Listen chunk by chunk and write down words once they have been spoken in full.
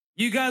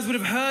You guys would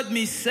have heard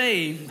me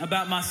say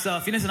about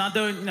myself. Listen, I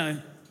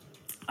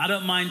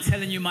don't mind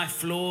telling you my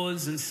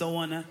flaws and so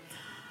on,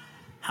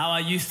 how I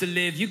used to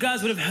live. You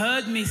guys would have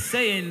heard me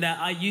saying that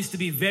I used to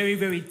be very,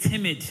 very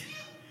timid.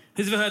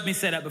 Who's ever heard me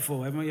say that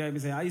before? Everyone heard me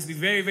say, I used to be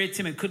very, very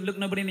timid. Couldn't look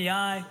nobody in the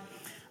eye.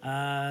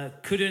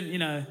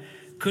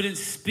 Couldn't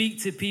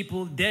speak to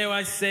people. Dare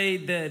I say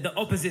the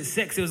opposite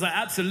sex? It was like,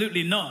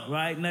 absolutely not,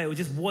 right? No, it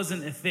just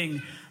wasn't a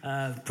thing.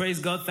 Praise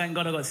God, thank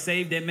God I got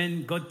saved,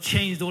 amen. God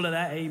changed all of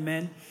that,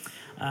 amen.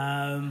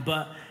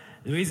 But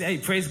the reason,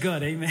 praise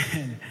God,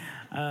 amen.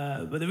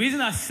 But the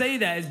reason I say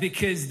that is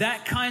because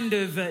that kind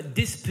of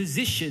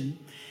disposition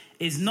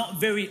is not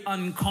very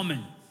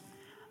uncommon.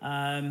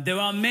 There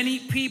are many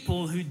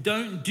people who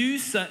don't do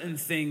certain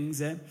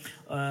things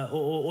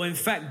or in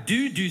fact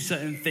do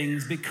certain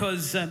things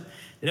because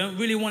they don't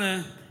really want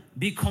to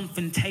be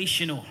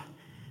confrontational.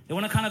 They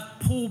want to kind of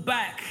pull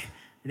back.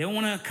 They don't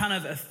want to kind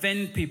of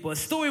offend people. A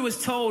story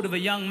was told of a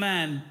young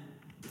man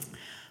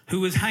who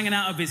was hanging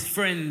out with his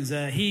friends.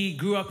 He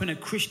grew up in a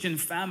Christian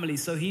family,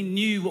 so he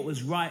knew what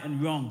was right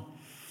and wrong.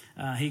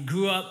 He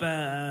grew up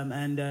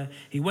and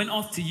he went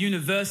off to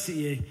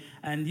university,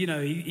 and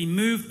he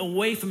moved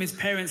away from his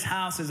parents'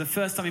 house. It was the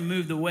first time he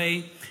moved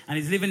away, and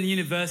he's living in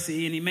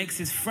university, and he makes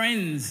his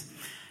friends.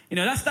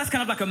 That's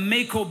kind of like a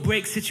make or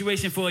break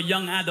situation for a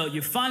young adult.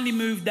 You finally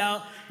moved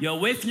out, you're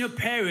away from your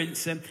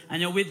parents, and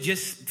you're with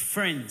just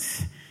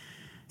friends.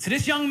 So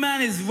this young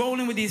man is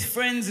rolling with these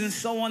friends and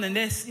so on, and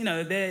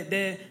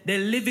they're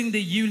living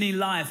the uni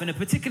life. And a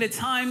particular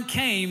time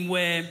came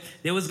where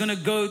they was going to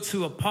go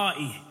to a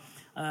party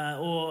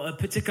or a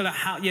particular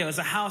house. Yeah, it was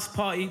a house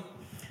party.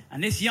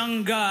 And this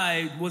young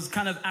guy was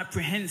kind of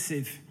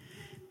apprehensive.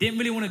 Didn't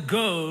really want to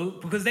go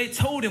because they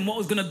told him what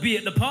was going to be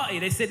at the party.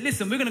 They said,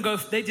 listen, we're going to go.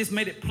 They just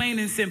made it plain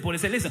and simple. They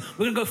said, listen,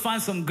 we're going to go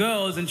find some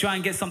girls and try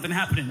and get something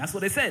happening. That's what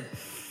they said.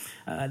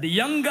 The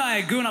young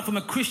guy growing up from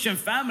a Christian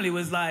family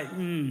was like,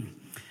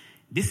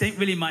 this ain't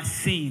really my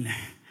scene.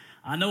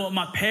 I know what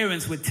my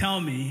parents would tell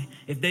me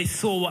if they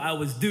saw what I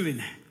was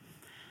doing.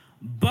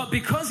 But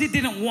because he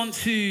didn't want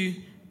to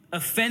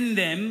offend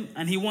them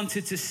and he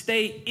wanted to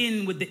stay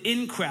in with the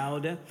in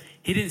crowd,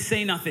 he didn't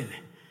say nothing.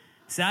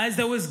 So as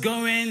they was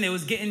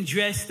getting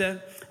dressed,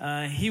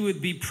 he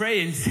would be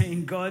praying,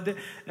 saying, God,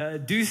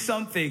 do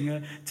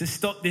something to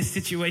stop this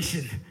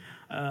situation.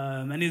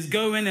 And he was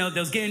going, they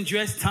was getting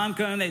dressed, time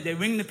going, they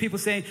ring the people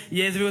saying,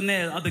 yeah, is everyone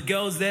there? Are the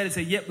girls there? They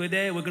say, yep, we're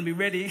there, we're going to be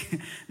ready.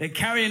 They're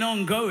carrying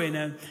on going,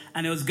 and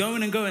it was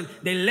going and going.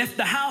 They left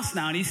the house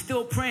now, and he's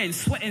still praying,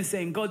 sweating,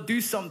 saying, God, do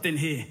something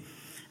here.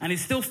 And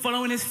he's still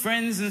following his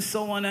friends and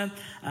so on. And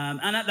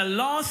at the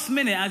last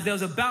minute, as they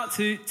was about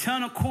to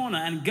turn a corner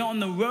and get on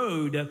the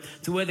road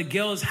to where the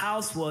girl's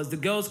house was, the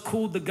girls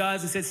called the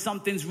guys and said,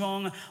 something's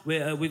wrong.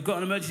 We've got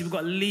an emergency. We've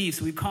got to leave,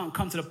 so we can't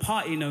come to the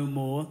party no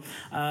more.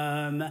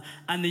 And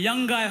the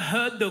young guy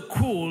heard the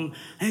call, and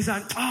he's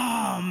like,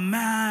 oh,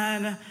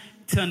 man.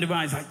 Turned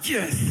around, he's like,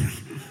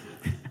 yes.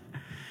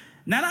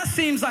 Now, that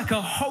seems like a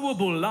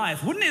horrible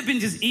life. Wouldn't it have been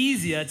just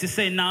easier to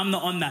say, no, I'm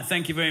not on that.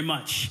 Thank you very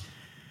much.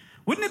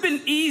 Wouldn't it have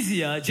been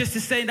easier just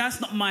to say,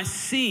 that's not my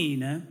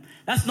scene,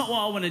 that's not what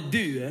I want to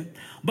do?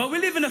 But we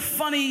live in a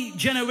funny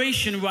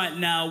generation right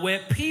now where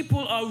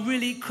people are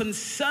really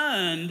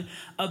concerned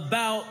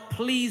about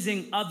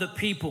pleasing other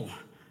people.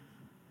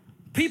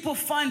 People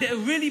find it a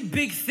really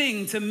big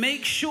thing to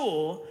make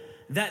sure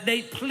that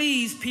they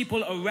please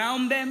people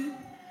around them,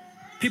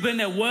 people in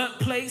their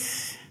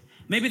workplace,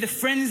 maybe the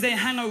friends they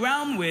hang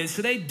around with.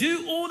 So they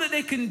do all that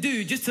they can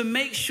do just to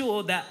make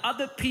sure that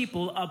other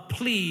people are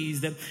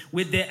pleased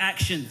with their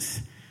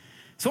actions.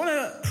 So I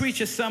want to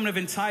preach a sermon I've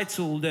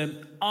entitled,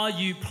 Are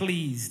You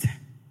Pleased?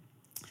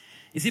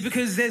 You see,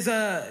 because there's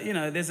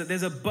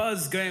a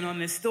buzz going on,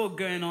 there's still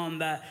going on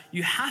that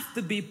you have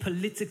to be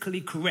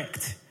politically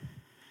correct.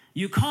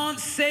 You can't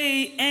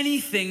say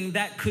anything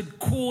that could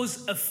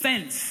cause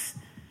offense.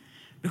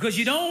 Because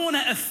you don't want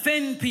to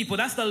offend people.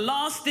 That's the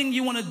last thing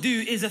you want to do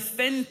is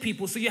offend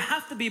people. So you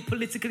have to be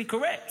politically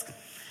correct.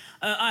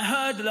 I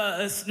heard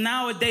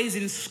nowadays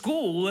in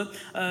school,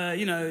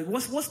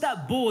 what's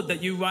that board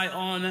that you write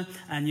on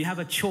and you have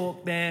a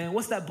chalk there?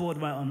 What's that board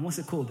write on? What's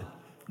it called?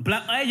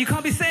 You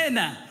can't be saying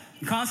that.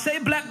 You can't say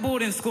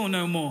blackboard in school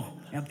no more.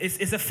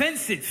 It's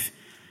offensive.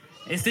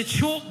 It's the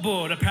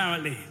chalkboard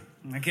apparently.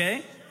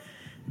 Okay.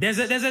 There's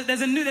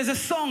a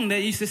song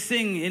they used to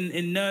sing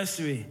in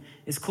nursery.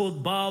 It's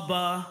called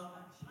Baba.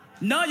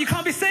 No, you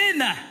can't be saying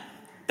that.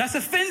 That's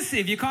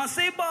offensive. You can't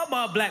say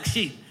Baba black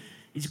sheep.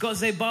 You just got to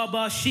say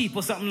Baba sheep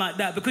or something like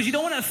that because you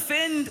don't want to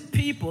offend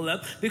people.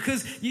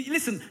 Because,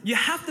 you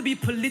have to be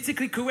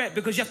politically correct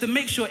because you have to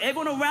make sure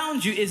everyone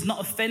around you is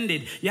not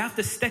offended. You have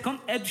to step on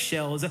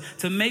eggshells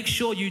to make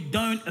sure you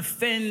don't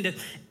offend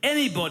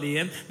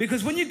anybody.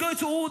 Because when you go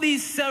to all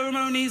these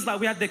ceremonies, like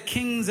we had the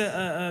king's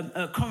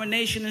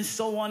coronation and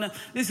so on,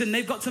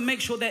 they've got to make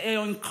sure they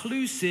are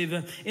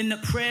inclusive in the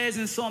prayers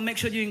and so on. Make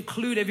sure you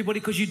include everybody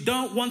because you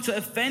don't want to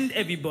offend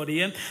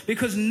everybody.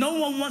 Because no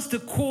one wants to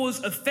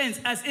cause offense,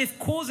 as if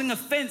causing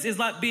offense is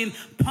like being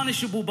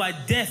punishable by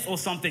death or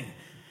something.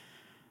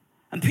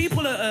 And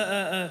people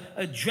are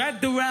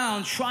dragged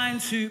around trying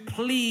to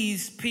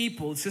please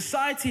people.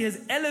 Society has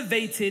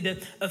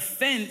elevated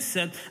offense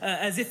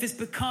as if it's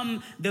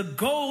become the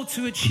goal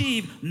to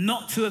achieve,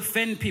 not to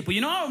offend people.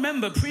 You know, I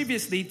remember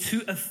previously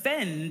to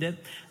offend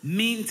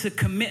mean to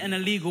commit an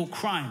illegal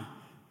crime,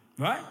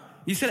 right?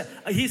 You said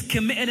he's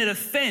committed an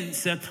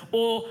offense,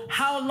 or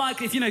how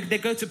likely, if they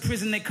go to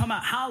prison, they come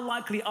out, how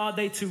likely are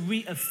they to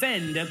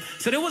re-offend?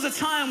 So there was a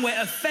time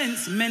where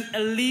offense meant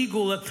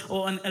illegal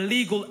or an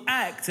illegal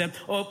act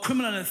or a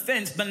criminal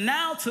offense, but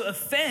now to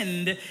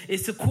offend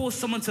is to cause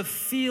someone to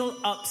feel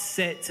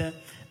upset,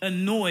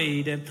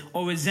 annoyed,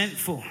 or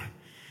resentful.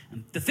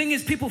 The thing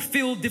is, people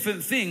feel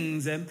different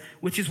things,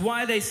 which is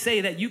why they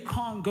say that you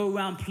can't go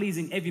around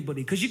pleasing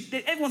everybody, because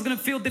everyone's going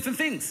to feel different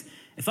things.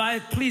 If I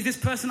please this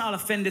person, I'll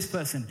offend this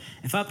person.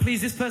 If I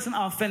please this person,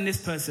 I'll offend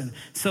this person.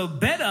 So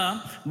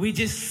better we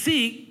just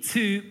seek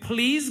to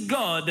please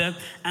God,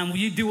 and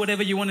you do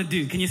whatever you want to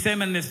do. Can you say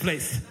amen in this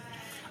place?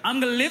 I'm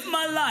going to live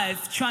my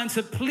life trying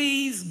to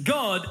please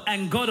God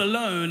and God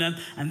alone,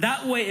 and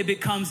that way it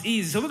becomes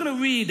easy. So we're going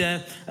to read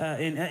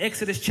in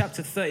Exodus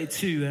chapter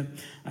 32,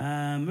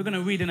 we're going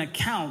to read an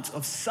account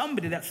of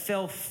somebody that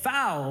fell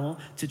foul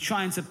to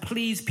trying to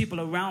please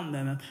people around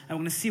them, and we're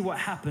going to see what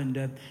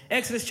happened.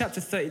 Exodus chapter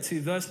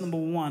 32, verse number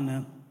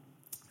 1.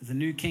 There's a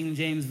New King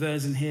James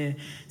Version here.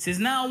 It says,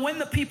 "Now when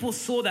the people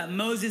saw that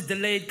Moses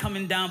delayed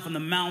coming down from the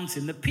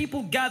mountain, the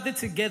people gathered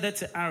together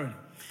to Aaron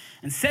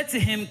and said to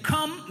him,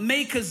 'Come,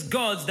 make us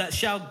gods that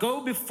shall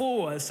go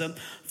before us.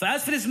 For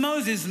as for this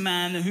Moses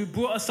man who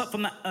brought us up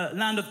from the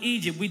land of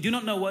Egypt, we do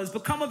not know what has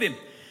become of him.'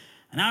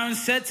 And Aaron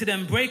said to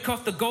them, 'Break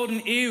off the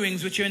golden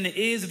earrings which are in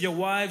the ears of your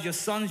wives, your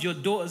sons, your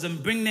daughters,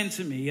 and bring them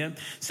to me.'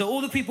 So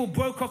all the people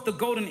broke off the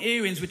golden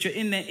earrings which are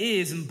in their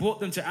ears and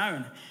brought them to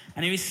Aaron.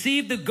 And he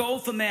received the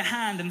gold from their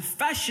hand and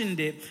fashioned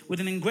it with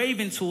an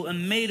engraving tool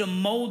and made a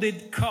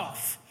molded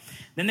calf.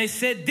 Then they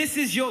said, 'This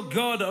is your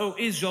God, O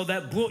Israel,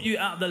 that brought you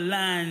out of the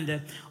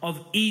land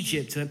of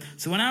Egypt.'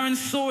 So when Aaron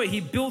saw it, he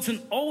built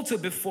an altar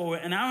before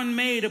it. And Aaron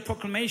made a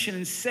proclamation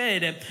and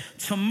said,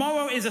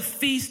 'Tomorrow is a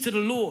feast to the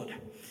Lord.'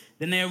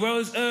 Then they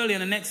arose early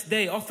on the next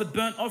day, offered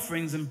burnt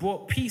offerings and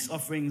brought peace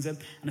offerings. And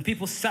the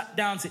people sat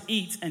down to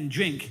eat and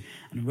drink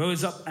and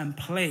rose up and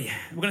play."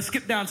 We're going to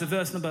skip down to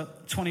verse number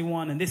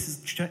 21. And this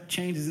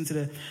changes into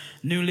the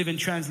New Living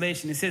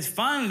Translation. It says,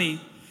 "Finally,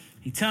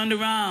 he turned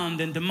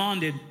around and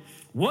demanded,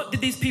 'What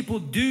did these people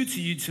do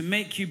to you to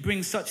make you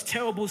bring such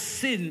terrible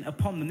sin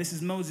upon them?'" This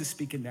is Moses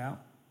speaking now.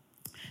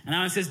 And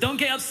Aaron says, "Don't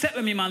get upset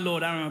with me, my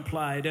Lord," Aaron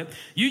replied.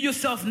 "You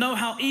yourself know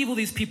how evil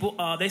these people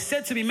are. They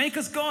said to me, 'Make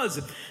us gods,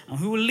 and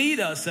who will lead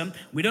us?'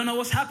 We don't know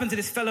what's happened to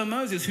this fellow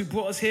Moses who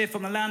brought us here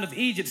from the land of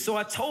Egypt. So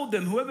I told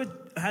them, 'Whoever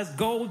has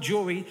gold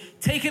jewelry,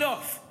 take it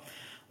off.'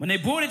 When they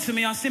brought it to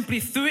me, I simply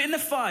threw it in the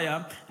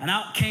fire, and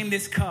out came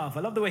this calf."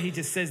 I love the way he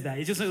just says that.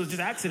 It was just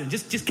accident.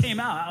 Just came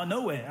out of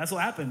nowhere. That's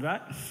what happened,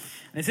 right?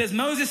 And it says,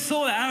 "Moses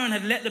saw that Aaron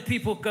had let the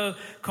people go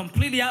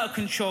completely out of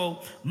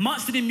control,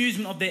 much to the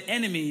amusement of their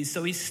enemies.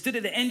 So he stood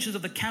at the entrance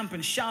of the camp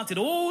and shouted,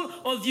 'All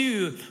of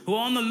you who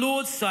are on the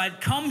Lord's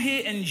side, come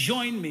here and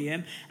join me.'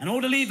 And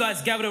all the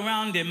Levites gathered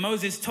around him.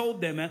 Moses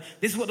told them,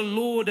 'This is what the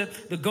Lord,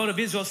 the God of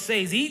Israel,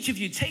 says. Each of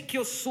you take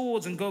your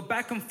swords and go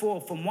back and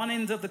forth from one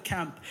end of the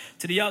camp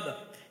to the other.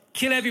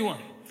 Kill everyone,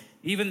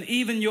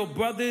 even your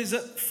brothers,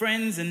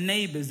 friends, and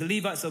neighbors.' The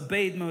Levites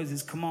obeyed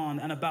Moses' command,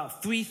 and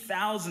about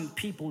 3,000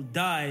 people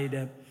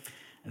died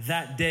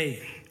that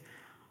day."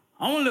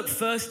 I want to look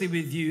firstly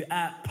with you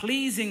at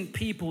pleasing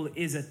people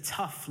is a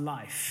tough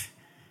life.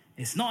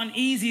 It's not an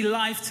easy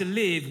life to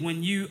live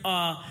when you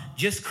are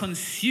just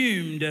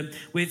consumed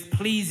with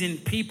pleasing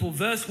people.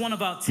 Verse 1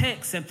 of our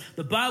text,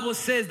 the Bible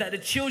says that the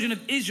children of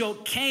Israel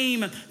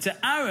came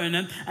to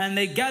Aaron and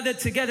they gathered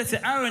together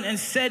to Aaron and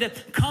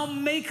said,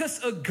 "Come, make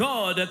us a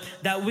god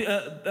that we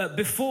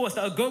before us,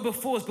 that will go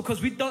before us,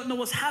 because we don't know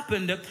what's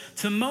happened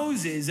to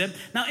Moses."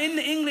 Now, in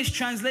the English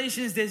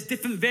translations, there's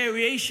different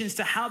variations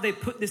to how they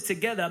put this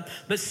together,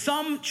 but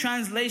some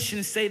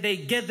translations say they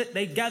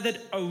gathered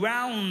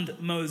around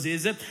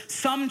Moses.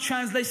 Some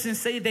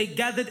translations say they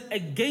gathered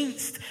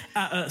against,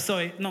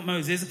 not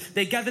Moses,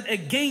 they gathered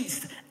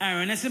against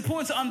Aaron. It's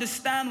important to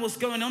understand what's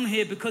going on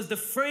here, because the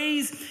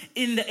phrase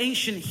in the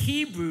ancient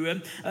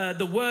Hebrew,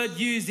 the word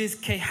used is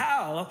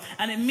kehal,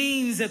 and it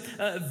means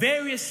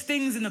various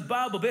things in the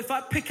Bible. But if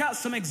I pick out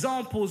some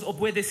examples of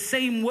where the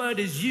same word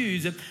is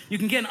used, you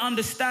can get an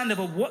understanding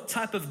of what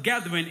type of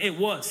gathering it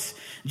was.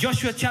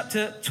 Joshua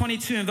chapter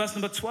 22 and verse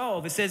number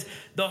 12, it says,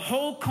 "The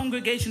whole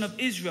congregation of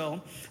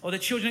Israel, or the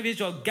children of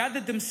Israel,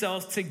 gathered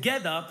themselves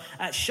together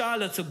at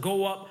Shiloh to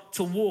go up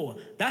to war."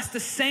 That's the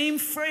same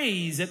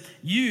phrase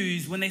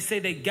used when they say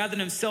they gathered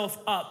themselves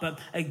up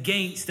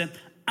against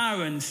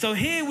Aaron. So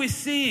here we're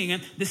seeing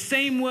the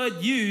same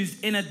word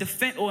used in a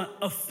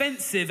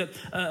offensive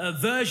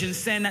version,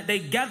 saying that they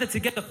gathered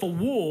together for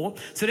war.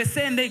 So they're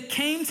saying they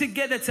came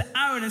together to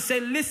Aaron and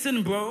say,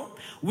 listen, bro,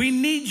 we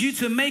need you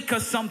to make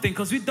us something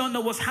because we don't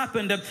know what's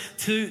happened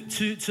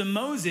to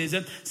Moses.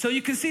 So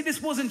you can see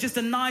this wasn't just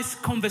a nice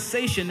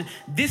conversation.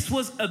 This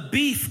was a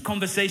beef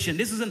conversation.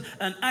 This was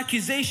an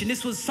accusation.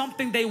 This was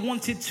something they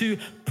wanted to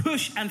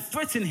push and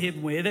threaten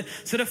him with.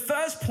 So the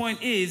first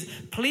point is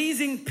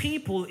pleasing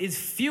people is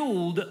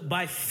fueled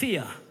by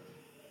fear.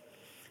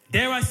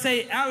 Dare I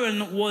say,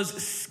 Aaron was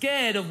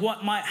scared of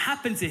what might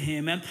happen to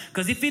him,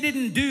 because if he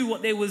didn't do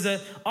what they was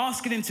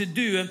asking him to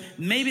do,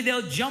 maybe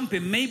they'll jump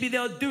him, maybe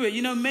they'll do it.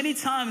 You know, many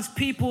times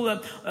people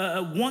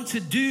want to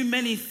do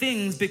many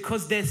things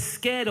because they're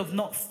scared of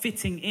not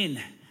fitting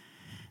in.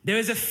 There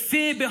is a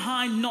fear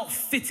behind not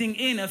fitting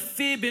in, a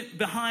fear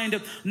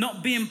behind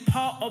not being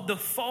part of the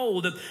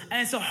fold.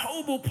 And it's a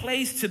horrible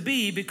place to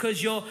be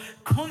because you're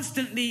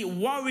constantly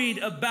worried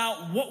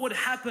about what would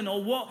happen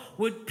or what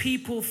would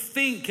people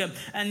think.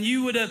 And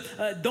you would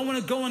don't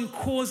want to go and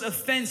cause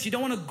offense. You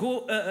don't want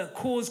to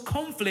cause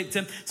conflict.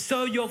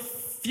 So you're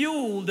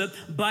fueled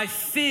by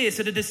fear.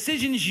 So the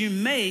decisions you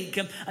make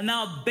are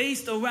now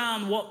based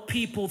around what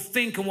people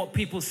think and what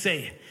people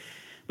say.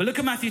 But look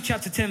at Matthew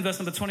chapter 10, verse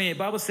number 28. The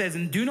Bible says,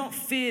 and do not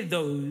fear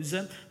those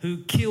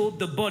who killed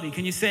the body.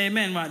 Can you say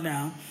amen right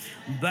now?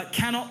 But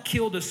cannot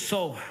kill the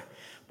soul.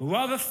 But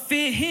rather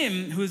fear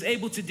him who is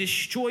able to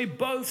destroy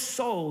both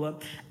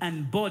soul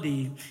and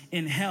body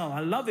in hell.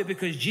 I love it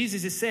because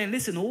Jesus is saying,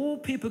 listen, all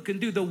people can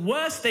do, the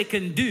worst they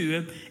can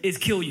do is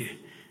kill you.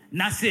 And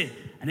that's it.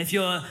 And if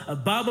you're a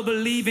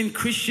Bible-believing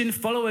Christian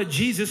follower of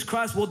Jesus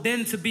Christ, well,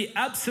 then to be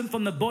absent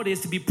from the body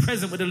is to be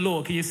present with the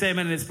Lord. Can you say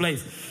amen in this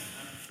place?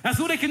 That's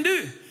all they can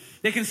do.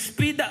 They can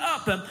speed that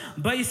up.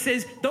 But he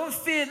says, don't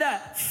fear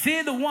that.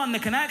 Fear the one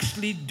that can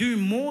actually do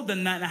more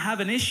than that and have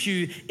an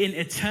issue in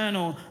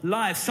eternal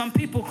life. Some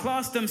people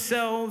class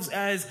themselves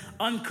as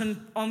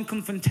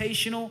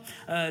unconfrontational.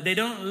 They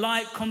don't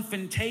like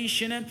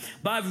confrontation.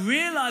 But I've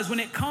realized when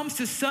it comes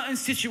to certain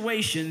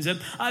situations,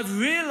 I've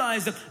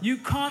realized that you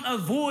can't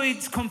avoid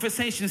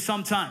conversation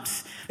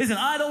sometimes. Listen,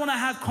 I don't want to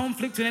have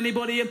conflict with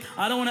anybody.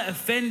 I don't want to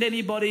offend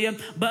anybody.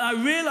 But I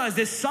realize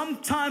there's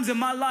some times in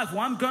my life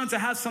where I'm going to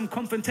have some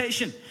confrontation.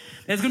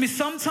 There's going to be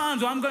some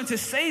times where I'm going to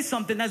say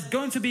something that's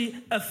going to be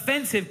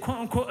offensive, quote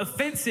unquote,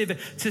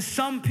 offensive to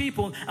some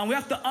people. And we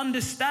have to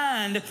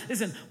understand,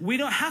 listen, we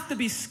don't have to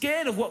be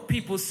scared of what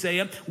people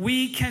say.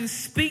 We can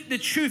speak the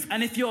truth.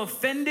 And if you're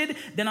offended,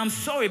 then I'm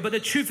sorry, but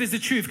the truth is the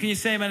truth. Can you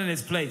say amen in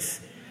this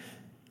place?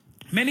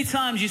 Many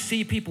times you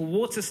see people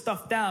water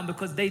stuff down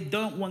because they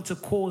don't want to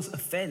cause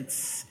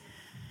offense.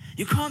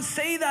 You can't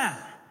say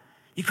that.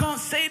 You can't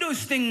say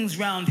those things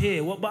around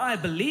here. Well, but I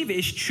believe it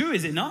is true,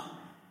 is it not?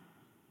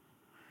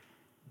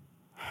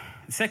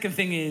 The second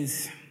thing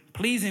is,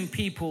 pleasing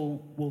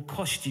people will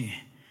cost you.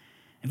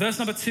 In verse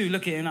number 2,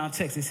 look at it in our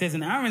text. It says,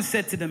 and Aaron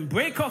said to them,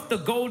 break off the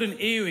golden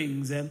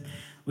earrings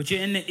which are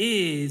in the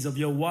ears of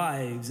your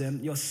wives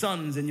and your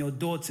sons and your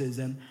daughters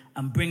and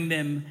bring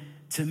them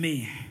to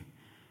me.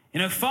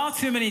 You know, far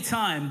too many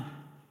times,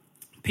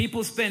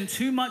 people spend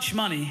too much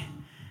money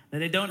that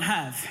they don't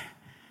have,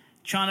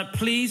 trying to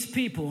please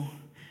people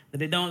that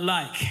they don't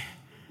like.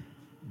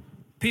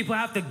 People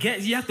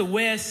you have to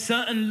wear a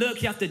certain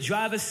look, you have to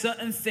drive a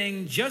certain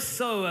thing just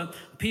so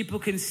people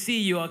can see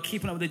you are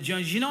keeping up with the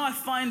Joneses. You know, I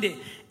find it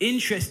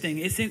interesting.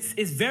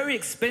 It's very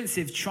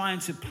expensive trying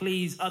to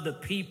please other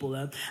people.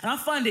 And I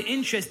find it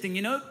interesting,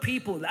 you know,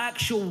 people,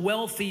 actual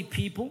wealthy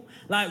people,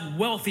 like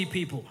wealthy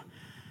people,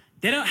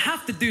 they don't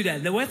have to do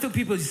that. The wealthy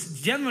people,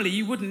 generally,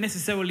 you wouldn't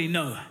necessarily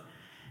know.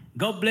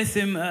 God bless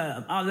him,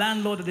 our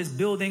landlord of this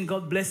building,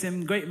 God bless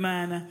him, great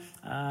man.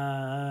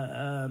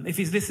 If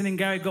he's listening,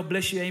 Gary, God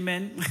bless you,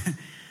 amen.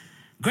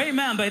 Great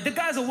man, but the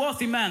guy's a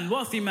wealthy man.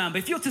 But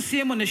if you were to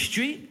see him on the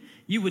street,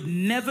 you would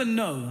never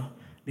know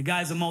the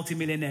guy's a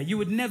multimillionaire. You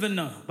would never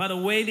know by the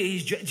way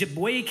that the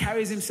way he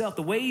carries himself,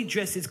 the way he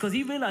dresses, because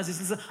he realizes,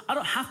 listen, I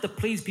don't have to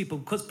please people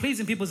because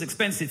pleasing people is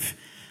expensive.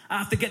 I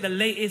have to get the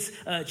latest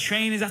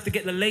trainers. I have to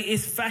get the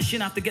latest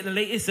fashion. I have to get the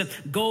latest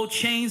gold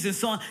chains and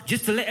so on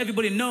just to let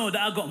everybody know that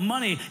I got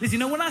money. Listen, you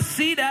know, when I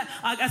see that,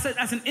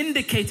 that's an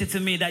indicator to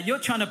me that you're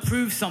trying to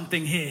prove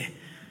something here.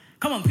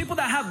 Come on, people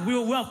that have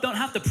real wealth don't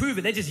have to prove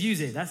it. They just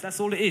use it. That's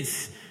all it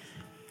is.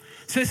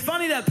 So it's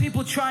funny that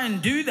people try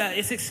and do that.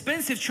 It's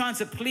expensive trying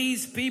to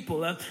please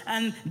people.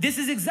 And this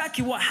is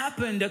exactly what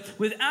happened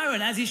with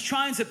Aaron as he's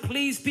trying to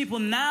please people.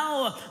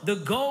 Now the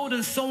gold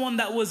and so on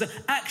that was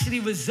actually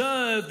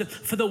reserved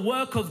for the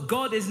work of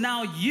God is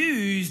now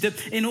used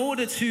in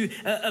order to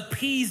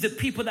appease the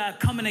people that are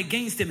coming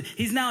against him.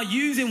 He's now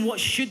using what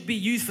should be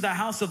used for the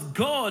house of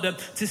God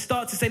to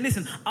start to say,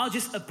 listen, I'll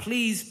just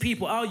please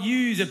people. I'll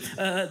use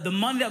the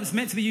money that was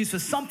meant to be used for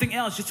something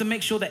else just to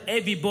make sure that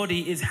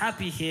everybody is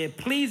happy here.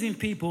 Pleasing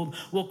people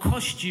will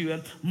cost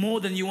you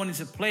more than you wanted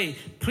to play.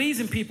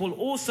 Pleasing people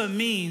also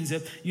means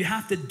you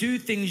have to do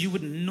things you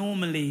wouldn't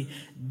normally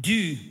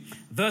do.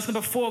 Verse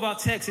number 4 of our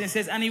text, and it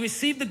says, and he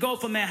received the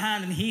gold from their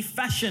hand and he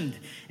fashioned.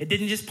 It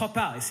didn't just pop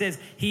out. It says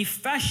he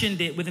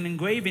fashioned it with an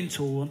engraving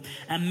tool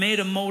and made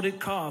a molded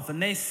calf.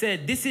 And they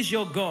said, this is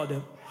your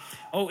God,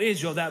 O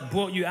Israel, that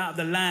brought you out of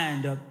the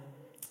land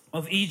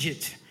of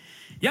Egypt.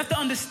 You have to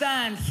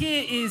understand,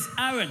 here is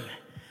Aaron,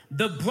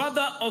 the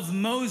brother of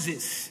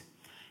Moses.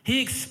 He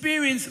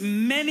experienced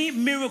many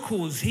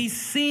miracles. He's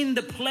seen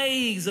the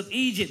plagues of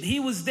Egypt. He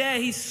was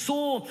there. He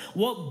saw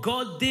what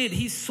God did.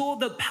 He saw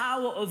the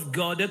power of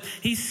God.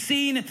 He's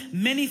seen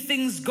many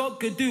things God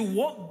could do.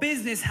 What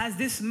business has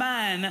this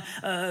man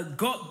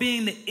got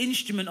being the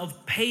instrument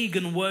of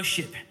pagan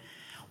worship?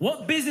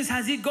 What business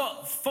has he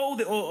got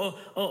folded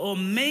or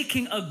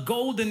making a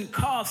golden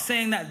calf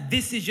saying that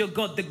this is your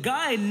God? The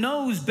guy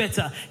knows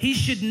better. He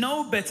should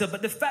know better.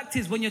 But the fact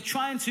is, when you're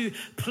trying to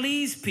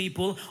please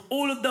people,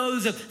 all of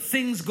those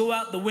things go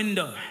out the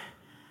window.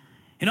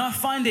 You know, I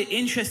find it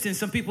interesting.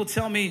 Some people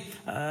tell me,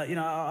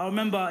 I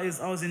remember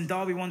I was in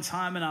Derby one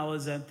time and I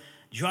was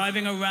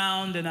driving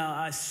around and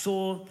I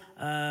saw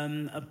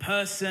a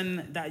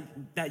person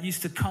that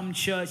used to come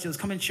church. They was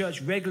coming to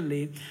church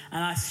regularly,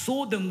 and I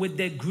saw them with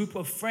their group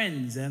of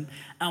friends. And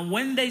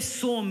when they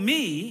saw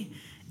me,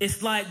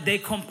 it's like they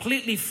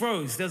completely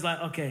froze. They was like,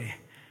 okay,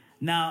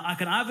 now I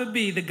can either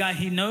be the guy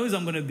he knows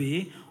I'm going to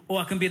be, or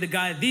I can be the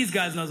guy these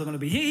guys knows I'm going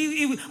to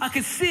be. I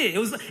could see it.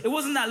 It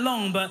wasn't that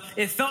long, but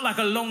it felt like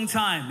a long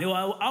time.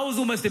 I was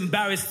almost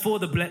embarrassed for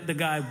the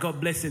guy. God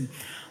bless him.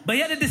 But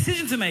he had a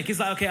decision to make. It's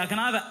like, okay, I can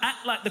either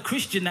act like the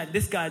Christian that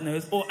this guy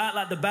knows or act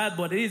like the bad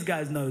boy that these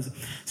guys knows.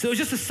 So it was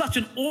just such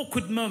an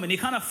awkward moment. He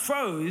kind of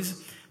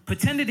froze,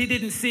 pretended he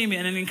didn't see me,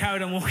 and then he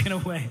carried on walking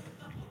away.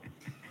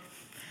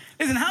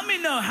 Listen, how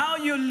many know how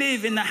you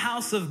live in the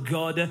house of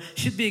God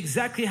should be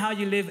exactly how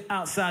you live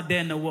outside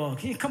there in the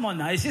world? Come on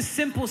now, it's just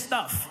simple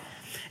stuff.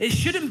 It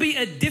shouldn't be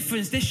a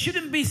difference. There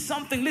shouldn't be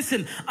something.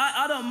 Listen,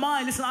 I don't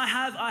mind. Listen, I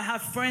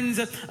have friends.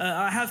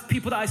 I have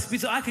people that I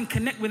speak to. I can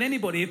connect with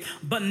anybody,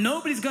 but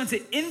nobody's going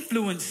to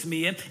influence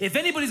me. If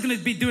anybody's going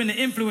to be doing the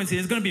influencing,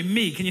 it's going to be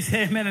me. Can you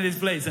say amen in this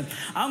place? And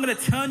I'm going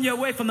to turn you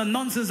away from the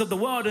nonsense of the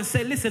world and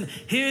say, listen,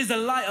 here is the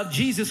light of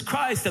Jesus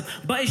Christ.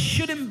 But it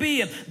shouldn't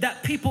be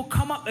that people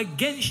come up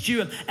against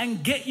you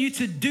and get you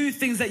to do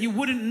things that you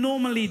wouldn't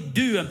normally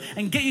do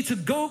and get you to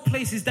go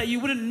places that you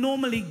wouldn't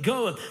normally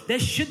go. There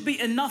should be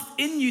enough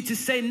in you to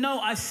say, no,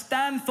 I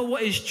stand for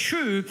what is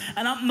true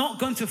and I'm not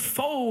going to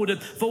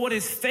fold for what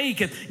is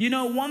fake. You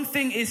know, one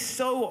thing is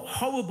so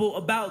horrible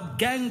about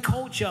gang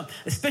culture,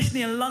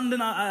 especially in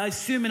London, I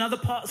assume in other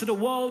parts of the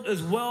world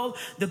as well.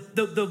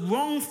 The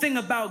wrong thing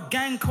about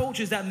gang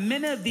culture is that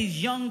many of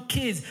these young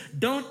kids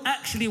don't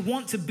actually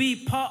want to be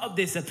part of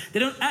this. They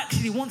don't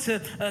actually want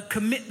to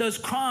commit those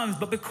crimes,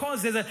 but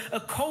because there's a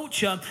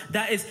culture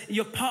that is,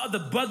 you're part of the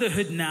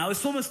brotherhood now,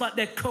 it's almost like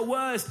they're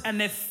coerced and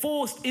they're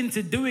forced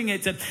into doing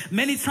it.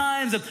 Many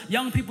times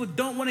young people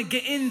don't want to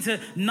get into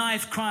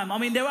knife crime. I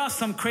mean, there are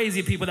some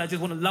crazy people that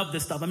just want to love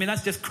this stuff. I mean,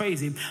 that's just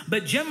crazy.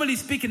 But generally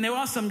speaking, there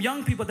are some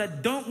young people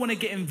that don't want to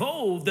get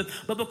involved,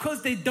 but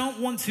because they don't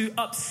want to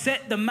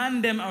upset the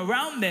man them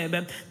around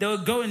them, they will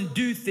go and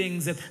do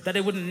things that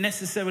they wouldn't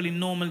necessarily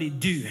normally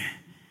do.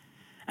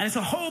 And it's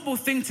a horrible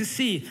thing to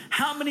see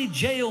how many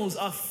jails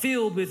are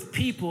filled with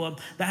people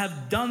that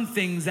have done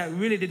things that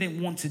really they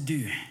didn't want to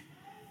do.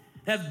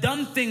 They have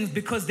done things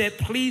because they're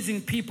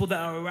pleasing people that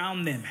are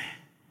around them.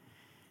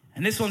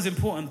 And this one's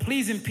important.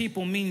 Pleasing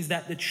people means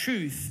that the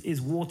truth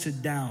is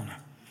watered down.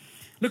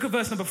 Look at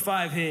verse number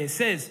 5 here. It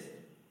says,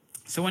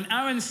 so when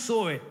Aaron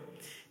saw it,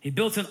 he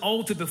built an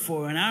altar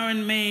before, and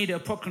Aaron made a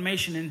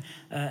proclamation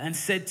and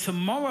said,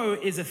 tomorrow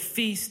is a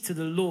feast to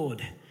the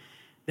Lord.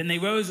 Then they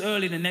rose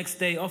early the next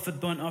day, offered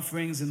burnt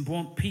offerings and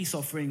burnt peace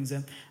offerings.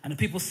 And the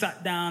people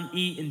sat down,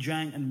 eat and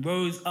drank, and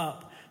rose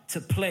up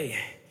to play.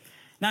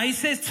 Now he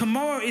says,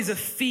 tomorrow is a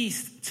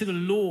feast to the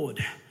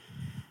Lord.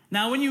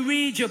 Now, when you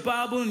read your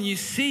Bible and you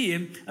see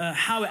him,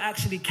 how it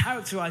actually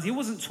characterized, he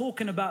wasn't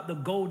talking about the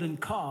golden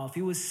calf.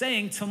 He was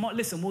saying, tomorrow,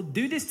 listen, we'll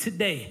do this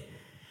today,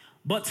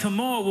 but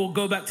tomorrow we'll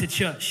go back to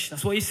church.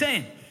 That's what he's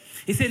saying.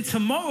 He said,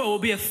 tomorrow will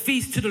be a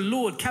feast to the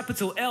Lord,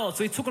 capital L.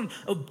 So he took on,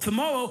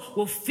 tomorrow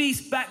we'll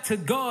feast back to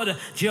God,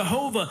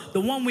 Jehovah,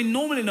 the one we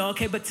normally know.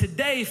 Okay, but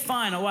today,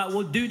 fine, all right,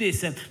 we'll do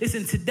this. And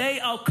listen,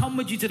 today I'll come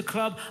with you to the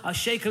club, I'll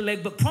shake a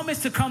leg, but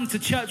promise to come to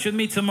church with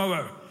me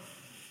tomorrow.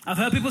 I've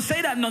heard people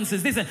say that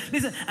nonsense. Listen,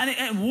 and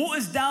it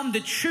waters down the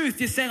truth.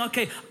 You're saying,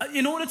 okay,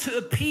 in order to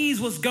appease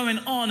what's going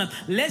on,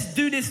 let's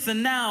do this for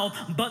now,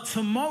 but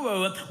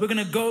tomorrow we're going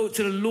to go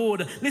to the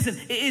Lord. Listen,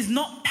 it is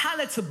not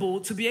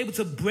palatable to be able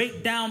to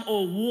break down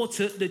or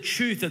water the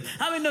truth.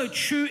 How many know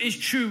true is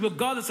true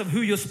regardless of who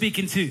you're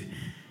speaking to?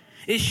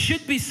 It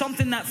should be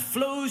something that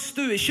flows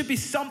through. It should be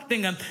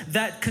something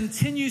that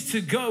continues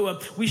to go.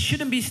 We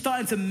shouldn't be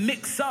starting to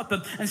mix up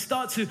and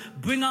start to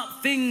bring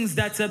up things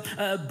that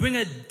bring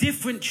a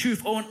different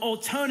truth or an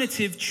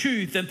alternative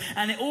truth.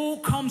 And it all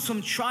comes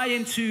from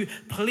trying to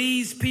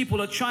please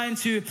people or trying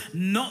to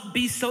not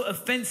be so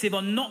offensive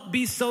or not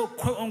be so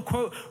quote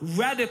unquote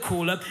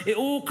radical. It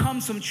all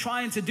comes from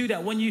trying to do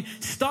that. When you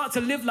start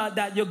to live like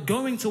that, you're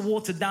going to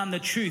water down the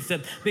truth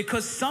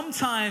because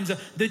sometimes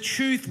the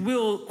truth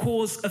will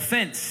cause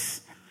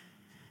offense.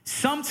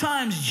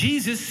 Sometimes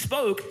Jesus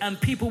spoke and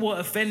people were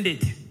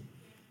offended.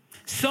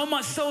 So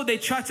much so they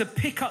tried to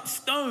pick up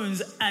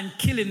stones and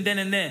kill him then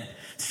and there.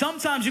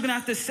 Sometimes you're going to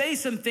have to say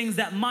some things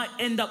that might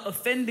end up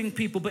offending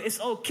people, but it's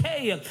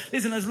okay.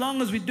 Listen, as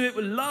long as we do it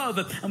with love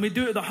and we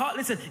do it with the heart,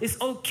 listen, it's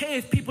okay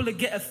if people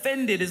get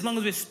offended as long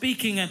as we're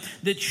speaking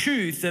the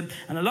truth. And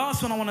the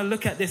last one I want to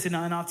look at this in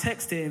our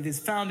text here is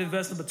found in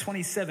verse number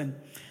 27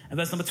 and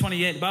verse number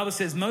 28. The Bible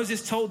says,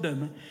 Moses told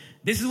them,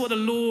 "This is what the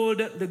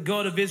Lord, the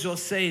God of Israel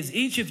says.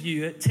 Each of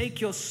you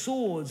take your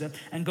swords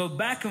and go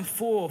back and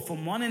forth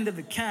from one end of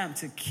the camp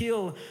to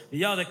kill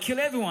the other. Kill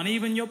everyone,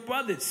 even your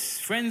brothers,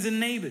 friends, and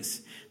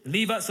neighbors."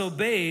 The Levites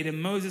obeyed,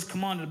 and Moses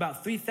commanded.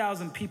 About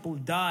 3,000 people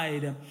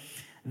died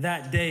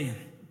that day.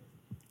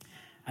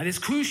 At this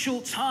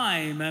crucial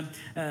time,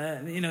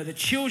 the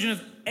children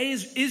of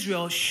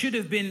Israel should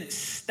have been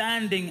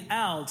standing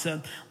out,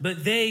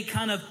 but they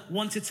kind of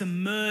wanted to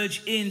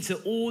merge into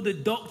all the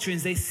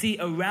doctrines they see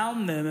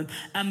around them.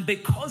 And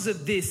because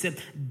of this,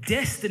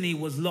 destiny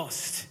was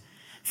lost.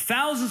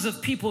 Thousands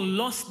of people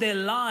lost their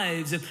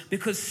lives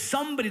because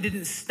somebody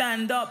didn't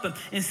stand up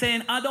and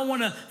saying, "I don't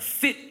want to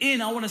fit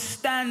in. I want to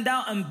stand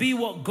out and be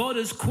what God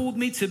has called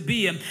me to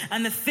be."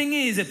 And the thing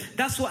is,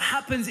 that's what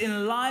happens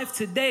in life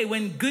today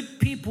when good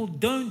people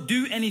don't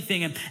do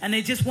anything and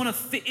they just want to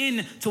fit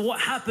in to what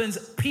happens.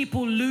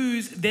 People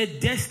lose their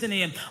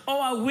destiny.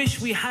 Oh, I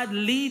wish we had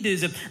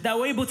leaders that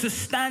were able to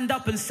stand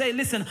up and say,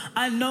 "Listen,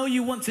 I know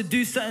you want to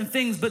do certain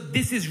things, but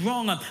this is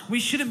wrong. We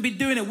shouldn't be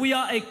doing it. We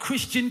are a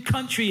Christian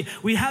country.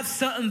 We have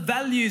certain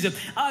values."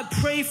 I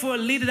pray for a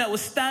leader that will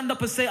stand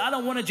up and say, "I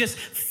don't want to just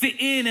fit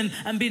in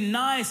and be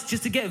nice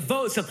just to get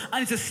votes. I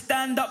need to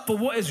stand up for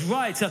what is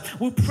right."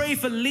 We'll pray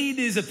for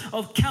leaders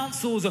of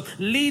councils,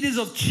 leaders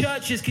of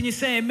churches. Can you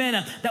say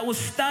amen? That will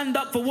stand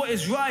up for what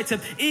is right,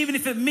 even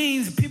if it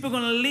means people are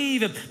going to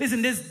leave.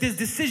 Listen, there's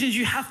decisions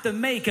you have to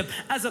make.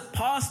 As a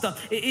pastor,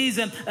 it is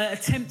a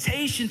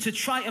temptation to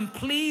try and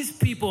please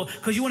people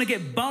because you want to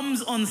get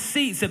bums on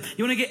seats.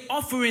 You want to get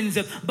offerings.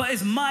 But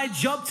it's my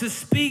job to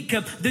speak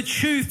the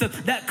truth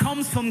that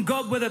comes from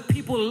God, whether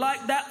people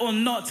like that or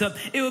not.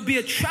 It would be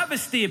a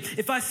travesty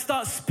if I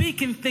start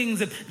speaking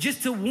things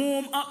just to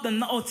warm up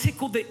or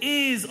tickle the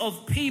ears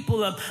of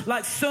people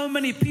like so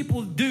many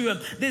people do.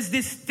 There's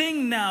this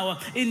thing now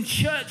in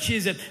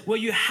churches where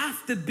you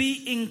have to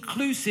be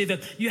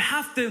inclusive. You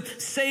have to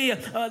say,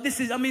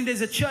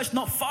 there's a church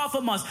not far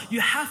from us.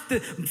 You have to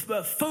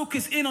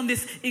focus in on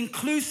this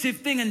inclusive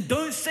thing and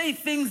don't say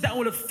things that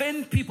will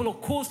offend people or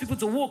cause people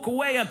to walk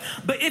away.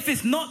 But if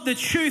it's not the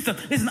truth,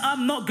 listen,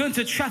 I'm not going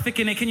to traffic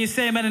in it. Can you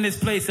say amen in this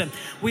place?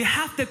 We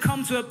have to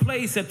come to a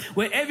place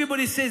where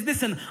everybody says,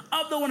 "Listen,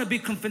 I don't want to be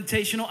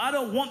confrontational. I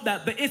don't want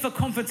that. But if a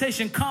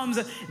confrontation comes,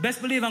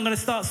 best believe I'm going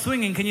to start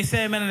swinging." Can you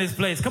say amen in this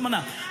place? Come on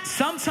now.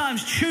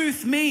 Sometimes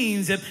truth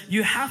means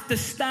you have to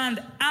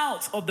stand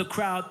out of the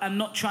crowd and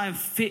not try and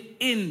fit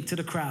into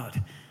the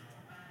crowd.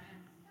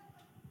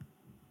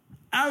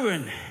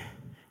 Aaron,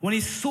 when he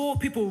saw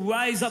people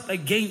rise up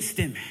against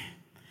him,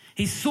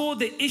 he saw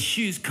the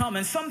issues come,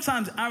 and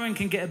sometimes Aaron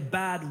can get a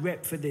bad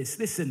rep for this.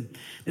 Listen,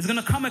 there's going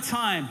to come a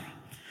time,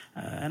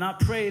 and I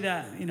pray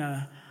that,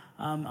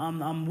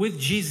 I'm with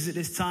Jesus at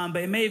this time,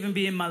 but it may even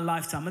be in my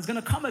lifetime. There's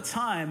going to come a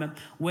time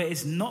where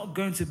it's not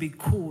going to be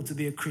cool to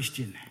be a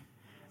Christian.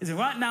 Listen,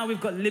 right now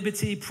we've got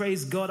liberty,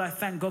 praise God. I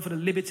thank God for the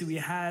liberty we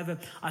have.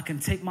 I can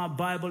take my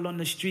Bible on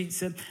the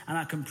streets and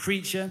I can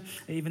preach,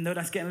 even though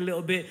that's getting a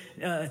little bit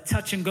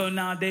touch and go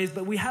nowadays.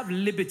 But we have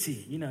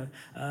liberty,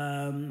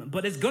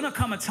 But there's going to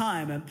come a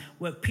time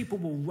where people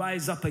will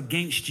rise up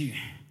against you.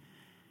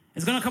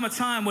 There's going to come a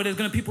time where there's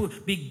going to people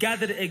be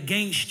gathered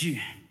against you.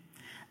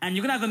 And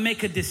you're going to have to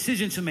make a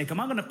decision to make.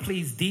 Am I going to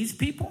please these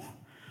people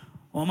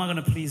or am I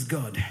going to please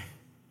God?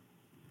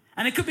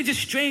 And it could be just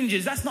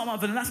strangers. That's not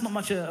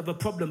much of a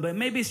problem. But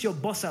maybe it's your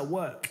boss at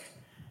work.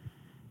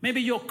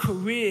 Maybe your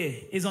career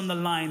is on the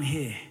line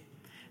here.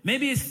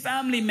 Maybe it's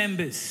family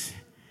members.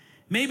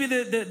 Maybe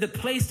the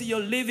place that you're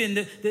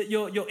living,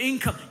 your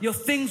income, your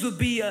things will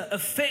be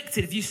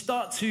affected if you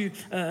start to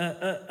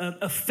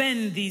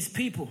offend these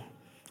people.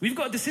 We've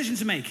got a decision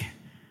to make.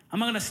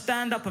 Am I going to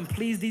stand up and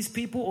please these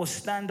people or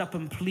stand up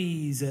and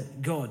please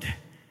God?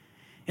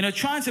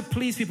 Trying to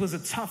please people is a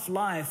tough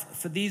life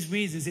for these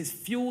reasons. It's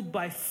fueled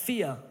by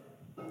fear.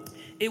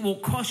 It will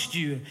cost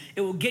you.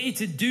 It will get you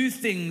to do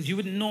things you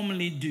wouldn't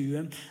normally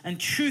do. And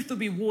truth will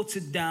be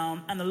watered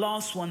down. And the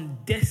last one,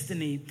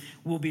 destiny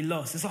will be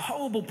lost. It's a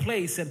horrible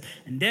place. And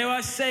dare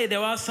I say, there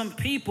are some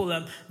people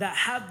that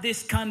have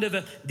this kind of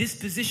a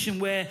disposition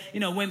where,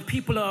 when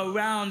people are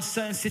around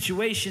certain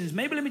situations,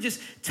 maybe let me just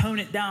tone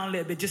it down a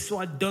little bit just so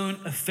I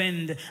don't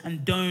offend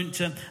and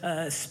don't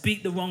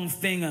speak the wrong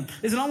thing.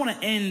 Listen, I want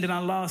to end, and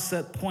our last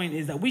point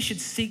is that we should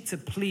seek to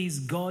please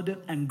God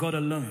and God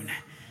alone.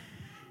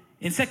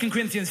 In 2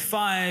 Corinthians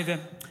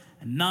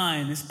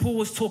 5:9, as Paul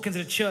was talking to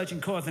the church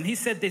in Corinth, and he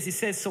said this, he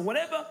says, so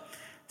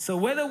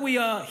whether we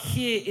are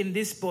here in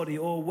this body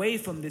or away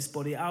from this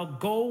body, our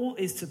goal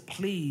is to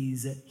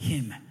please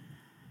him.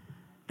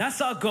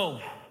 That's our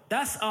goal.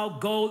 That's our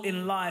goal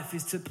in life,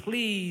 is to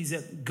please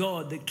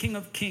God, the King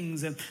of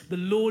Kings and the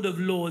Lord of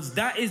Lords.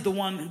 That is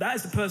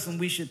the person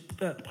we should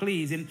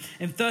please. In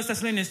 1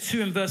 Thessalonians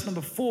 2 and verse number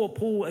 4,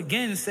 Paul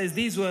again says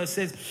these words,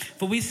 says,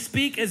 for we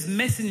speak as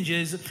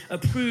messengers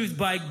approved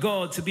by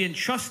God to be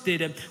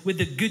entrusted with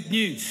the good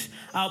news.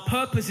 Our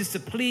purpose is to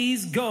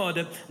please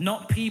God,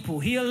 not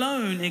people. He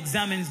alone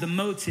examines the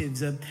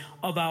motives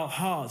of our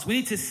hearts. We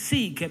need to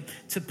seek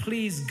to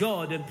please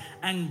God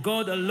and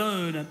God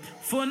alone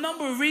for a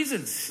number of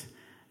reasons.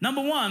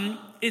 Number one,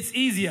 it's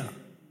easier.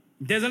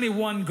 There's only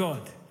one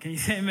God. Can you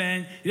say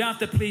amen? You don't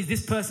have to please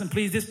this person,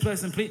 please this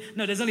person, please.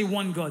 No, there's only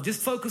one God.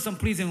 Just focus on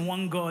pleasing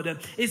one God.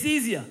 It's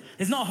easier.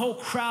 It's not a whole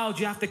crowd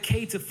you have to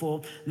cater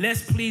for.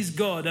 Let's please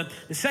God.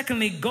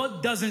 Secondly,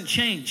 God doesn't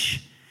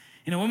change.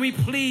 When we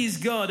please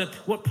God,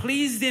 what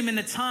pleased him in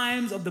the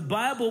times of the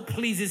Bible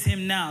pleases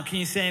him now. Can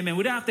you say amen?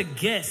 We don't have to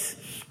guess.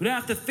 We don't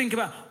have to think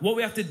about what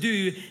we have to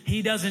do.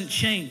 He doesn't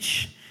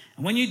change.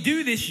 And when you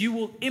do this, you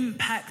will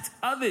impact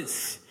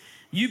others.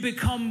 You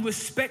become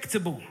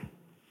respectable.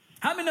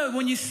 How many know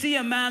when you see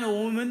a man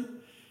or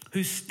woman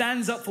who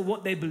stands up for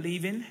what they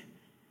believe in,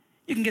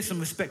 you can get some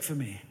respect for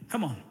me.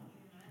 Come on.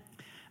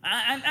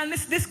 And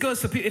this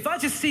goes for people. If I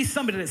just see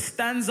somebody that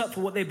stands up for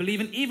what they believe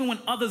in, even when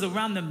others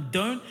around them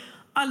don't,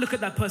 I look at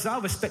that person, I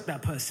respect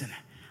that person.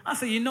 I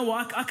say, you know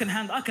what, I can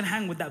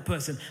hang with that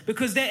person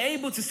because they're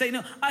able to say,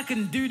 no, I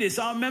can do this.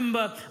 I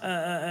remember,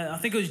 I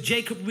think it was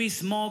Jacob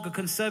Rees-Mogg, a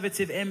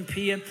conservative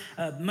MP.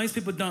 Most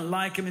people don't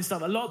like him and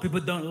stuff. A lot of people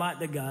don't like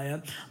the guy.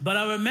 But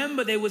I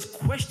remember they was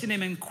questioning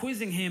him and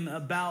quizzing him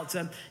about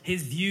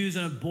his views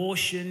on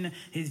abortion,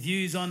 his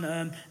views on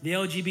the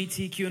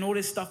LGBTQ and all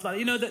this stuff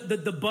like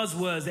that. The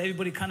buzzwords that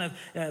everybody kind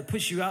of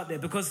push you out there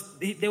because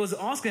they was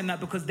asking him that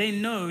because they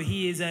know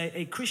he is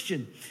a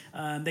Christian.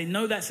 They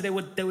know that, so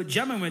they were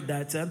jamming with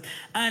that.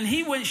 And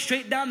he went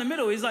straight down the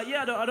middle. He's like,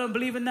 yeah, I don't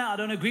believe in that. I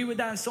don't agree with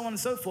that, and so on and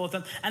so forth.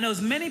 And there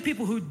was many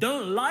people who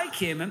don't like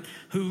him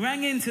who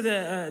rang into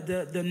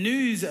the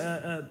news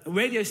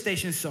radio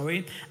station,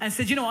 and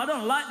said, I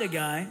don't like the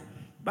guy,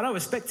 but I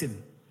respect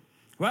him.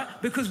 Right?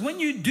 Because when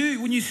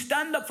you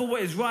stand up for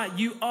what is right,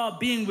 you are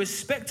being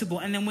respectable.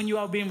 And then when you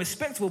are being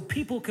respectable,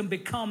 people can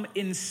become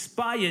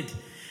inspired.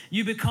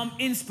 You become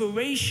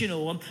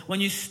inspirational when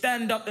you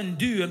stand up and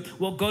do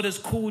what God has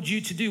called you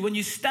to do. When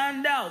you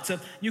stand out,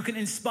 you can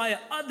inspire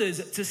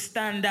others to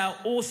stand out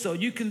also.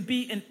 You can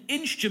be an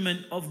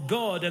instrument of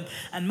God.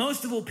 And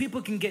most of all,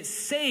 people can get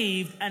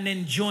saved and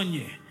then join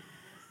you.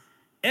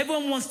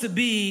 Everyone wants to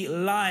be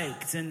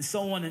liked and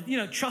so on.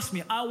 And, trust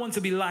me, I want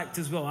to be liked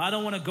as well. I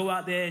don't want to go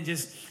out there and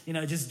just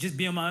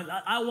be on my own.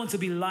 I want to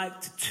be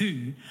liked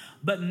too,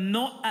 but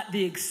not at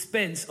the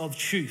expense of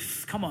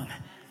truth. Come on.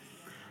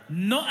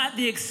 Not at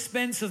the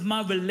expense of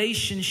my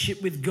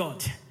relationship with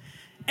God.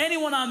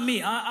 Anyone I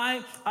meet,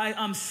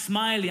 I'm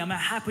smiley. I'm a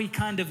happy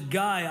kind of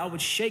guy. I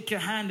would shake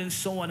your hand and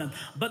so on.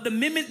 But the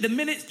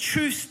minute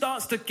truth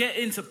starts to get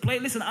into play,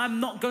 listen,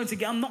 I'm not going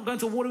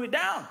to water it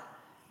down.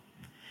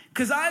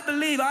 Because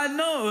I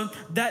know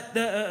that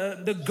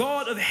the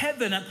God of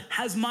heaven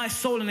has my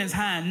soul in his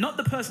hand, not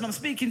the person I'm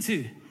speaking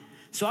to.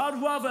 So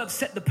I'd rather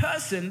upset the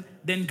person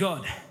than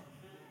God.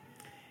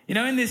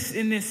 In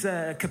this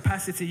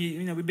capacity,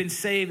 we've been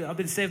saved. I've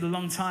been saved a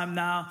long time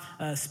now,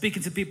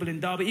 speaking to people in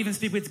Derby, even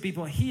speaking to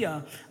people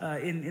here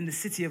in the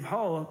city of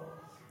Hull.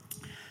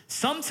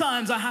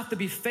 Sometimes I have to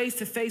be face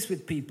to face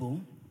with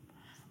people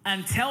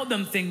and tell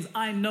them things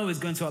I know is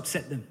going to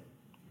upset them.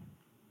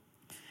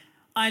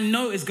 I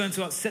know it's going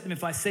to upset them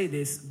if I say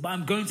this, but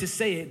I'm going to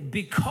say it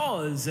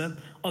because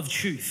of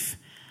truth.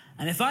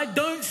 And if I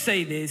don't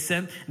say this,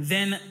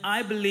 then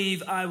I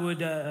believe I would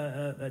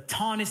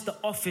tarnish the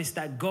office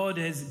that God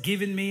has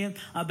given me.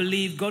 I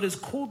believe God has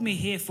called me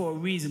here for a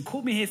reason,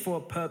 called me here for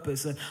a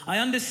purpose. I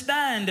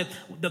understand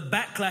the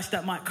backlash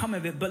that might come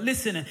of it, but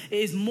listen, it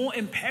is more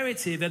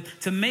imperative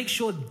to make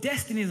sure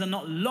destinies are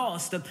not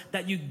lost,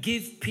 that you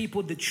give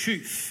people the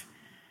truth.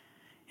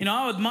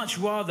 I would much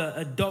rather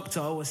a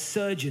doctor or a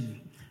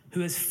surgeon who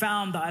has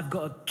found that I've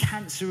got a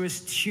cancerous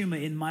tumor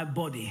in my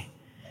body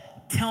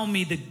tell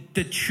me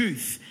the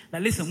truth.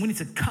 That, listen, we need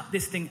to cut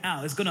this thing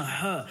out. It's going to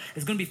hurt.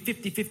 It's going to be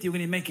 50-50. We're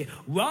going to make it.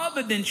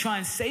 Rather than try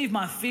and save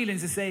my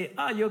feelings and say,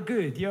 you're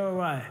good. You're all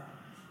right.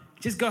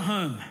 Just go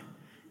home.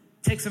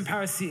 Take some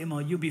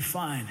paracetamol. You'll be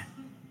fine.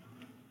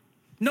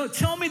 No,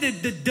 tell me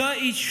the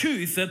dirty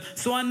truth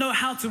so I know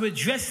how to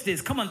address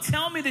this. Come on,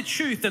 tell me the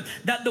truth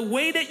that the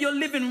way that you're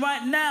living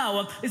right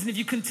now, listen, if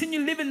you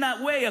continue living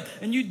that way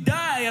and you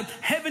die,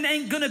 heaven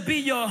ain't going to be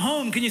your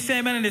home. Can you say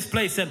amen in this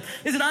place?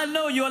 Listen, I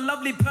know you're a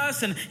lovely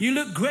person. You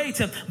look great.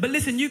 But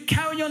listen, you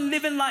carry on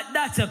living like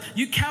that.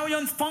 You carry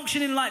on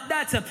functioning like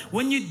that.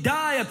 When you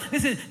die,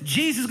 listen,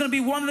 Jesus is going to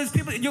be one of those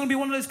people. You're going to be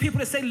one of those people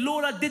that say,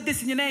 Lord, I did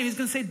this in your name. He's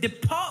going to say,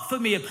 depart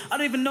from me. I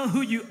don't even know who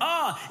you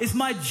are. It's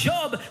my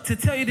job to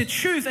tell you the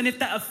truth. And if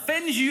that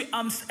offends you,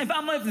 I'm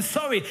not even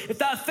sorry. If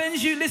that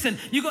offends you, listen,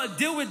 you got to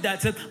deal with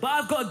that. But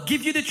I've got to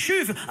give you the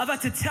truth. I've had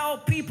to tell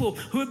people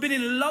who have been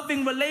in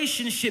loving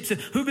relationships,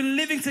 who've been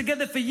living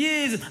together for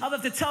years. I've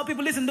had to tell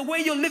people, listen, the way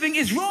you're living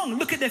is wrong.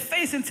 Look at their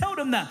face and tell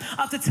them that.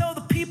 I have to tell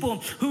the people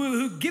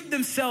who give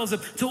themselves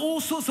to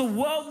all sorts of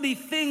worldly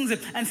things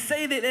and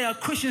say that they are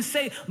Christians,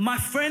 say, my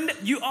friend,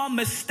 you are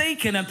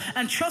mistaken.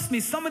 And trust me,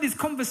 some of these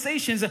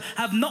conversations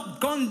have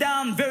not gone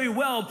down very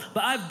well,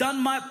 but I've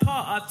done my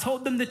part. I've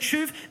told them the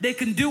truth. They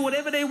can do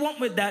whatever they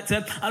want with that.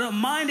 I don't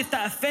mind if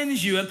that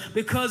offends you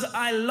because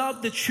I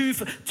love the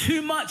truth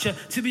too much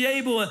to be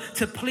able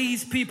to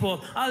please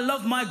people. I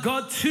love my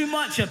God too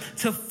much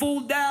to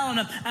fall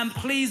down and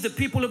please the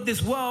people of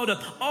this world.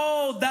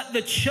 Oh, that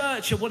the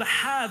church would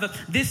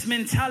have this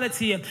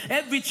mentality.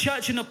 Every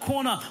church in a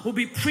corner will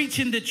be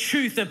preaching the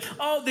truth.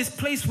 Oh, this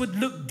place would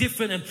look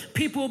different.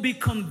 People will be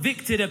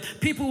convicted.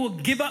 People will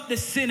give up the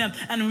sin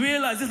and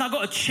realize, listen, I've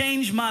got to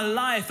change my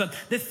life.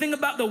 The thing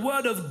about the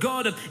word of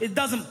God, it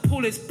doesn't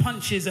pull its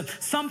punches.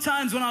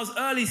 Sometimes when I was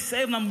early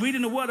saved and I'm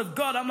reading the word of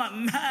God, I'm like,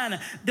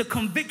 man, the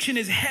conviction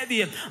is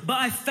heavy. But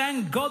I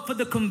thank God for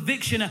the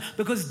conviction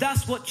because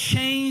that's what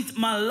changed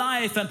my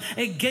life.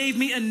 It gave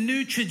me a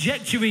new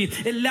trajectory.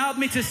 It allowed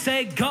me to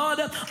say, God,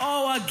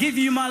 oh, I give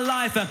you my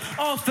life.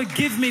 Oh,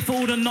 forgive me for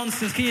all the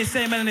nonsense. Can you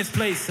say amen in this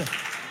place?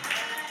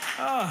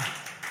 Oh,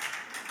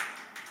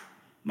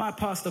 my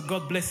pastor,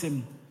 God bless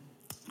him.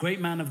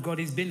 Great man of God.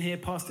 He's been here,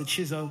 Pastor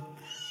Chizo.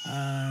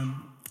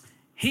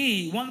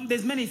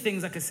 There's many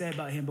things I could say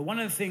about him, but one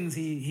of the things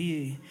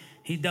he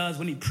does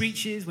when he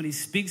preaches, when he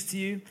speaks to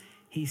you,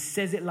 he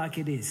says it like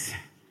it is.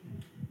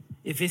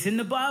 If it's in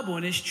the Bible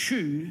and it's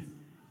true,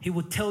 he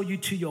will tell you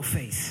to your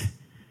face.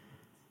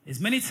 As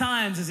many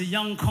times as a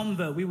young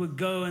convert, we would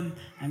go and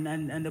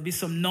there'll be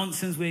some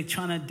nonsense. We're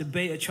trying to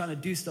debate or trying to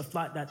do stuff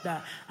like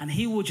that. And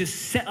he will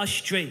just set us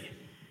straight.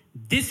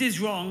 This is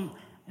wrong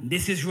and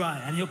this is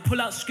right. And he'll pull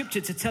out scripture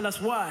to tell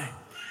us why.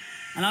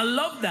 And I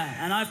love that.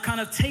 And I've kind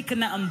of taken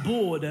that on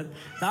board. That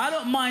I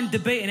don't mind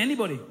debating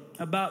anybody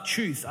about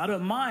truth. I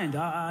don't mind.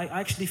 I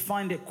actually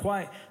find it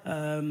quite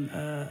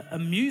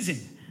amusing.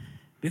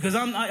 Because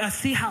I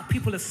see how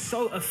people are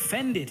so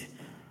offended.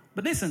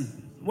 But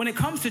listen, when it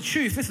comes to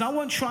truth, listen, I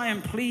won't try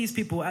and please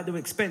people at the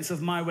expense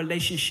of my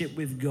relationship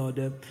with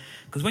God.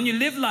 Because when you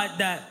live like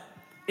that,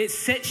 it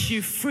sets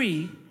you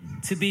free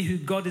to be who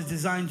God has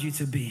designed you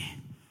to be.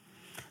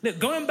 Look,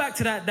 going back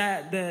to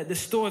the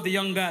story of the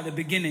young guy at the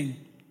beginning,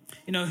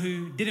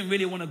 who didn't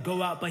really want to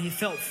go out, but he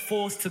felt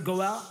forced to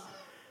go out.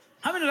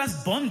 How many know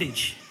that's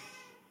bondage?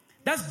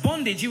 That's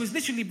bondage. He was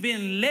literally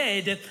being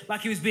led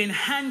like he was being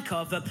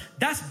handcuffed.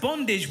 That's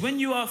bondage. When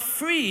you are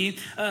free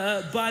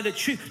by the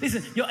truth.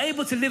 Listen, you're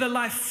able to live a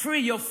life free.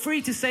 You're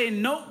free to say,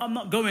 no, I'm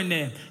not going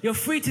there. You're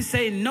free to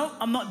say, no,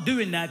 I'm not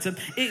doing that.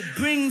 It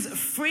brings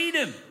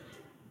freedom.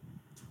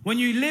 When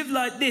you live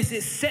like this,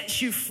 it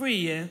sets you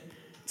free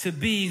to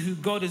be who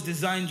God has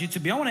designed you to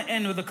be. I want to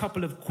end with a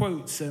couple of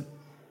quotes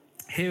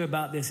here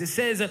about this. It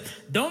says,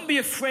 don't be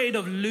afraid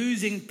of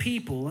losing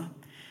people.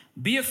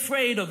 Be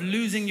afraid of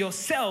losing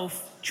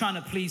yourself trying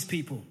to please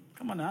people.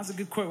 Come on now, that's a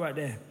good quote right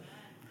there.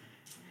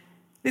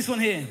 This one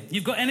here,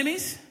 you've got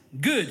enemies?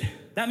 Good.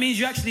 That means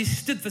you actually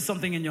stood for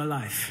something in your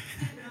life.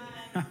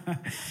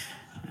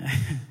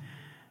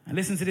 And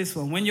listen to this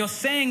one. When you're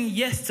saying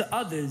yes to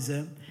others,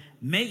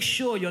 make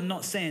sure you're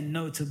not saying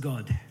no to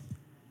God.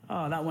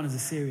 Oh, that one is a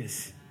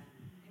serious.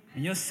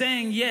 When you're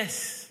saying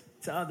yes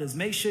to others,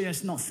 make sure you're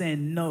not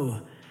saying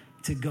no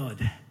to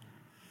God.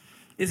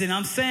 Listen,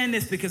 I'm saying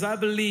this because I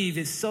believe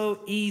it's so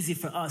easy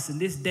for us in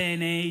this day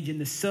and age, in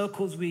the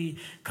circles we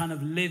kind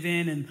of live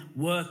in and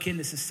work in,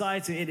 the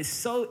society, it is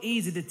so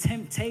easy. The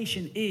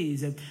temptation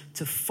is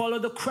to follow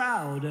the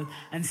crowd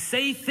and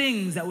say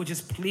things that will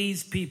just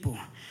please people.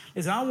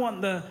 Listen, I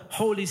want the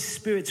Holy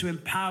Spirit to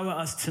empower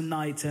us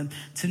tonight and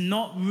to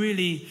not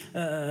really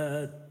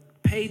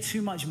pay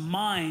too much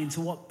mind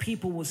to what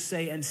people will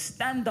say and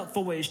stand up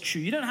for what is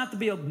true. You don't have to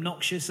be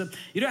obnoxious.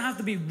 You don't have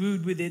to be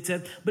rude with it.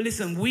 But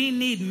listen, we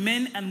need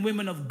men and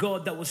women of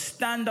God that will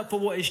stand up for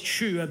what is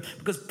true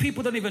because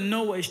people don't even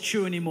know what is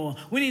true anymore.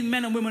 We need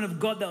men and women of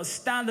God that will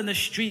stand on the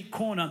street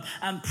corner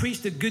and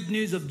preach the good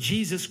news of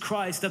Jesus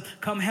Christ,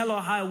 come hell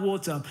or high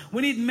water.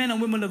 We need men and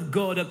women of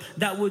God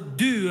that would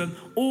do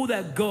all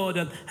that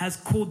God has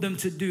called them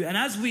to do. And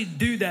as we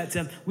do that,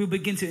 we'll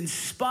begin to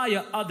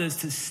inspire others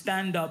to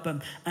stand up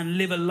and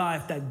live a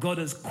life that God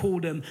has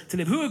called them to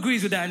live. Who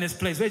agrees with that in this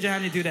place? Raise your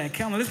hand and do that.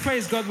 Come on, let's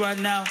praise God right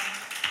now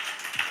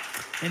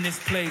in this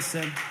place.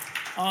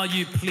 Are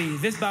you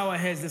pleased? Let's bow our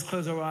heads. Let's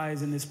close our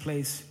eyes in this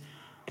place.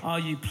 Are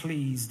you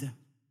pleased?